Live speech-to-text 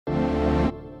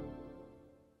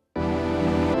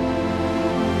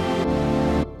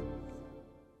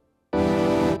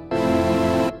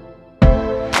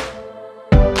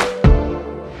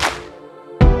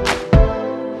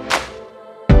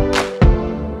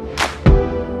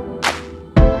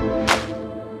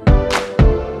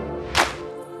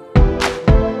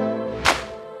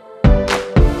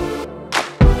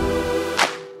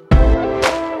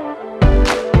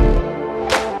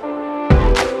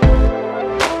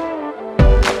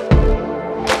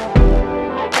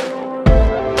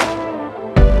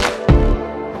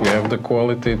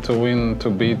quality to win, to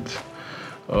beat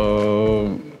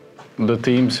the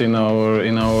teams in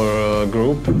our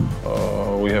group.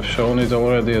 We have shown it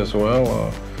already as well.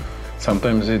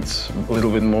 Sometimes it's a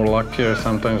little bit more luckier,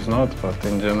 sometimes not, but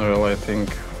in general I think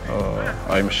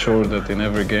I'm sure that in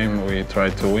every game we try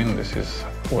to win. This is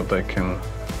what I can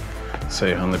say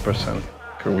 100%.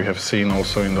 We have seen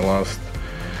also in the last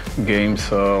games,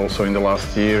 also in the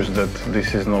last years, that this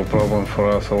is no problem for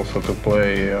us also to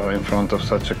play in front of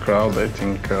such a crowd. I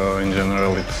think in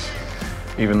general it's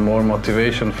even more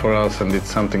motivation for us, and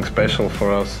it's something special for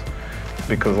us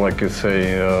because, like you say,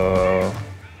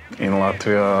 in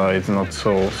Latvia it's not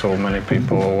so many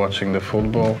people watching the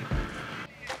football.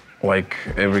 Like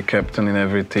every captain in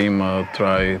every team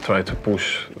try to push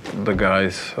the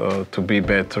guys to be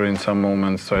better in some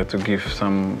moments, try to give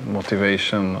some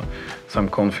motivation, some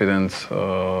confidence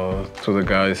to the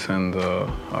guys, and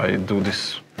I do this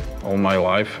all my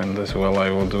life, and as well I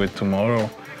will do it tomorrow.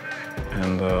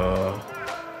 And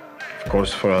of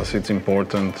course for us it's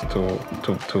important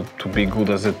to be good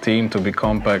as a team, to be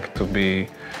compact,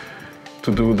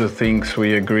 to do the things we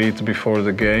agreed before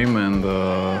the game, and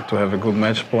to have a good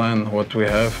match plan, what we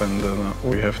have, and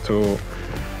we have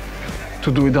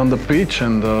to do it on the pitch,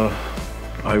 and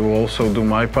I will also do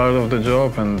my part of the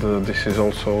job, and this is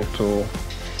also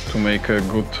to make a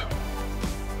good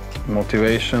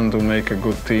motivation, to make a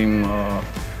good team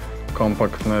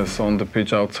compactness on the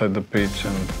pitch, outside the pitch,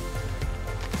 and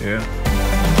yeah.